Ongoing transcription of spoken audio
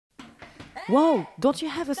Whoa, don't you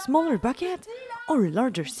have a smaller bucket? Or a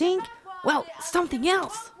larger sink? Well, something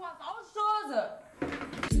else!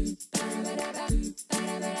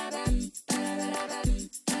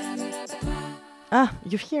 Ah,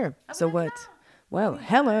 you're here. So what? Well,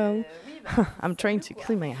 hello. I'm trying to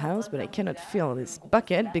clean my house, but I cannot fill this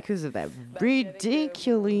bucket because of that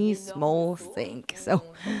ridiculously small sink. So,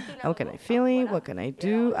 how can I fill it? What can I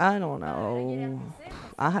do? I don't know.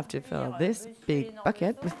 I have to fill this big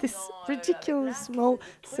bucket with this ridiculous small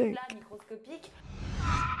sink.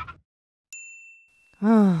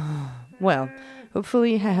 Well,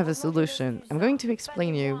 hopefully I have a solution. I'm going to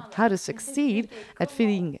explain you how to succeed at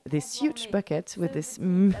filling this huge bucket with this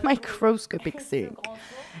microscopic sink.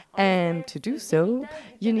 And to do so,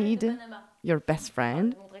 you need your best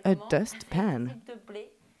friend, a dustpan.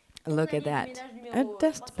 Look at that, a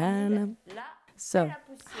dustpan. So,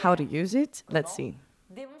 how to use it? Let's see.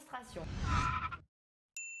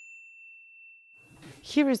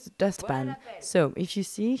 Here is the dustpan. So if you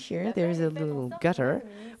see here, there is a little gutter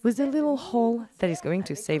with a little hole that is going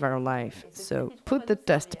to save our life. So put the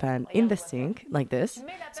dustpan in the sink like this,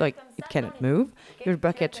 so it cannot move. Your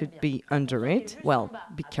bucket should be under it. Well,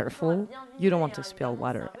 be careful. You don't want to spill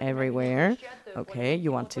water everywhere. Okay,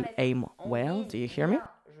 you want to aim well. Do you hear me?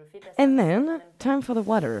 And then, time for the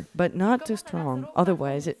water, but not too strong,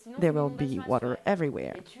 otherwise there will be water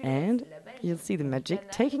everywhere. And you'll see the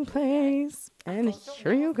magic taking place. And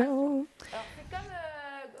here you go.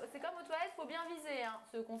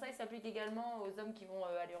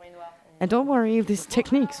 And don't worry if this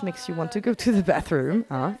technique makes you want to go to the bathroom.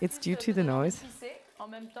 It's due to the noise.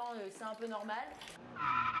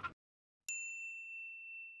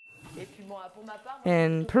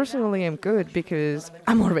 And personally, I'm good because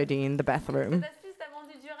I'm already in the bathroom.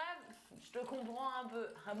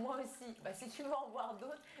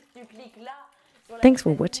 Thanks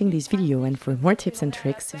for watching this video, and for more tips and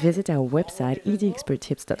tricks, visit our website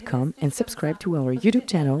easyexperttips.com and subscribe to our YouTube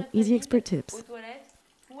channel, Easy Expert Tips.